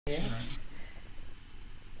Yes.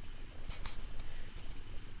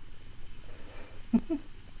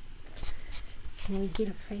 Can we get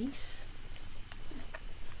a face?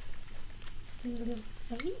 Get a little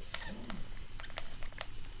face?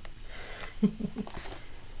 So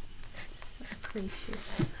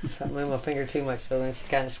precious. If I move my finger too much, so then she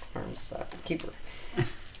kind of squirms, so I have to keep her.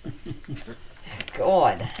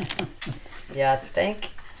 God. Yeah, I think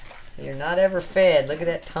you're not ever fed. Look at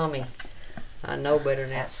that tummy. I know better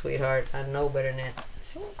than that, sweetheart. I know better than that.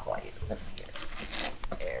 Quiet.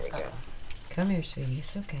 There we go. Come here, sweetie.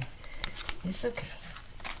 It's okay. It's okay.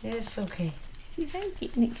 It's okay. See, I'm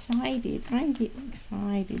getting excited. I'm getting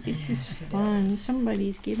excited. This is Yes, fun. does.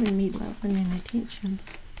 Somebody's giving me loving and attention.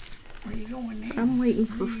 Where you going now? I'm waiting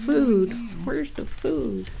for food. Where's the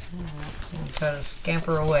food? Alright, so I'll try to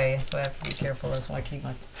scamper away, so I have to be careful. That's why I keep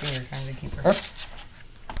my finger trying to keep her.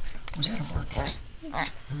 Was that a bark?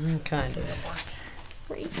 Kind of.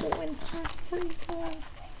 Where you going? Where you going?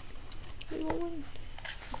 Where you going?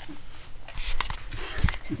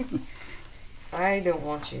 I don't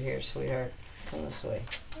want you here, sweetheart. Come this way.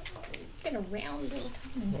 Get a round little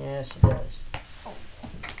tummy. Yes, she does.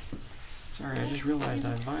 Sorry, I just realized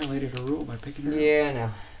I violated a rule by picking her up. Yeah, I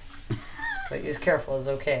know. So just careful. It's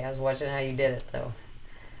okay. I was watching how you did it, though.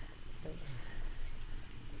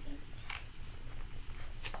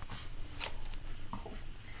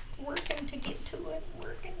 Working to get to it.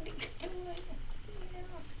 Working to get